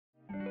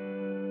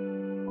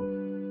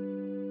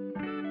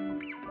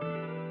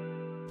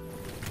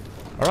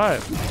All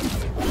right.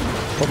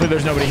 Hopefully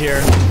there's nobody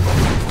here.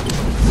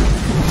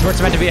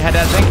 Sports meant to be a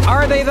head-to-head thing.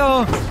 Are they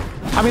though?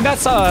 I mean,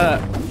 that's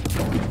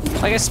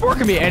like a sport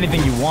can be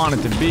anything you want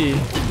it to be.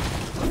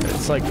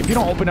 It's like if you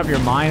don't open up your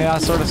mind to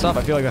that sort of stuff,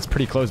 I feel like that's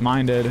pretty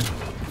close-minded.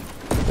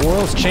 The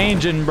world's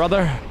changing,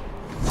 brother.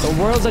 The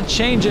world's a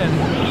changing.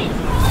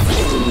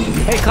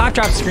 Hey,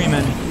 Claptrap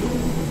screaming.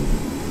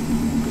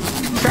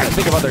 I'm trying to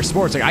think of other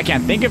sports. Like I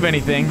can't think of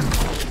anything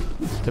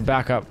to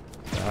back up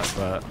that,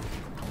 but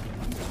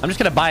I'm just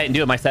gonna buy it and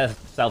do it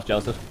myself,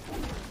 Joseph.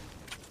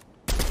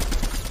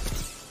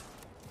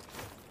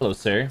 Hello,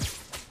 sir.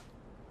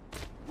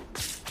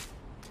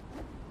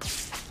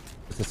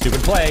 It's a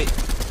stupid play.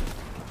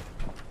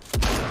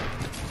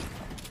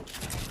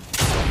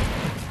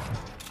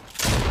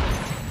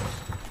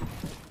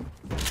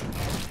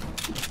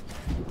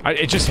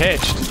 It just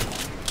hitched.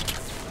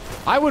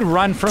 I would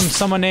run from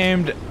someone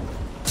named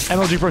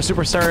MLG Pro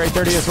Superstar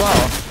 830 as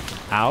well.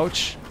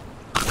 Ouch.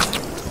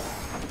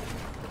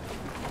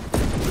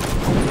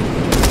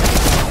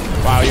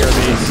 Wow, you're a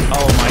beast.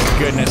 Oh my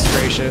goodness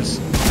gracious.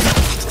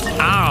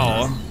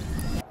 Ow.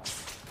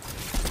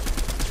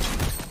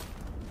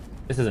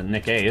 This isn't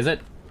Nick A, is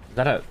it? Is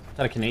that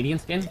a Canadian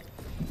skin?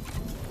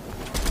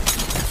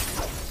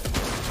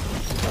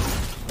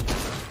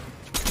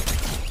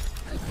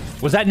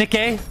 Was that Nick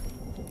A?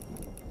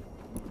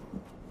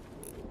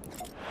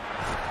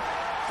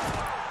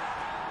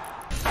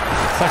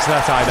 Sucks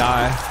that's how I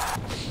die.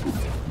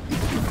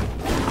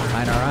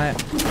 Alright, alright.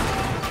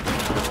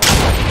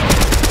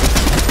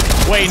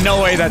 Wait,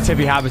 no way that's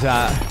hippie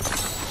habitat.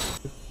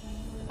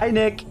 Hi,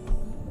 Nick.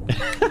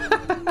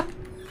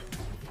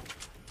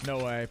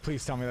 No way.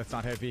 Please tell me that's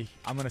not hippie.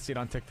 I'm gonna see it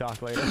on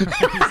TikTok later. Please,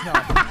 no.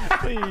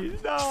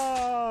 Please,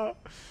 no.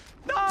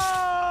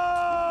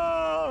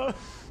 No!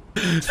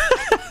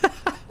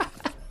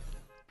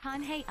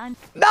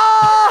 No!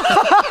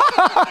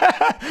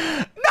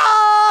 No!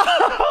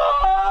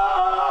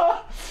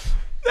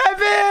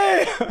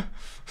 Hippie!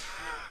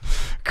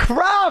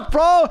 Crap,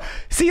 bro.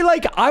 See,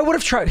 like, I would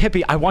have tried.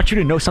 Hippie, I want you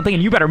to know something,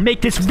 and you better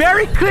make this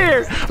very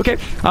clear. Okay.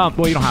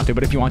 Well, you don't have to,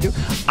 but if you want to.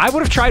 I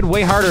would have tried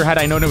way harder had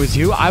I known it was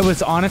you. I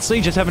was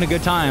honestly just having a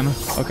good time.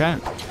 Okay?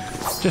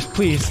 Just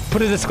please,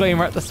 put a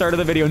disclaimer at the start of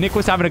the video. Nick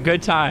was having a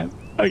good time.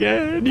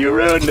 Okay? And you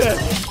ruined it.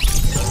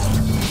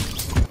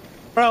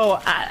 Bro,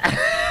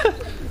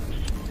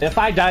 if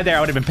I died there, I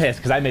would have been pissed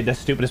because I made the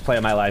stupidest play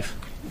of my life.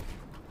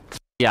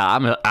 Yeah,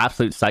 I'm an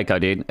absolute psycho,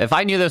 dude. If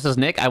I knew this was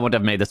Nick, I wouldn't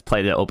have made this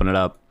play to open it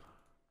up.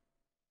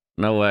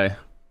 No way.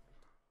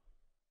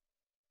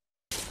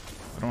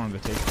 I don't want him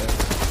to take this.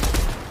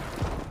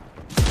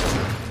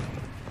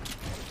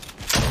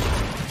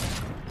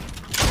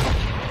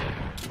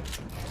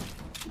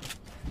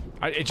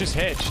 It just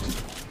hitched.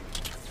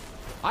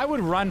 I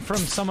would run from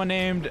someone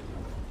named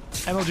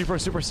MLG Pro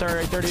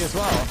Superstar 830 as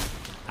well.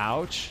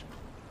 Ouch.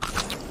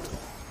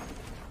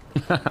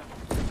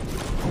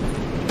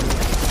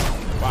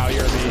 Wow,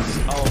 you're a beast.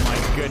 Oh my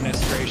goodness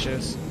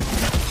gracious.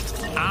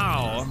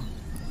 Ow.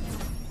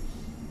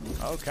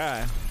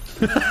 Okay.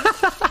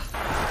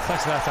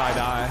 Sucks that's how I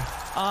die.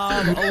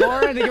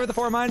 Lauren, thank you for the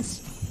 4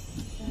 months.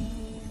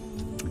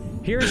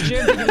 Here's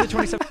Jim, thank you for the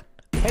 27.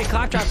 Hey,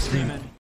 Claptrap screaming.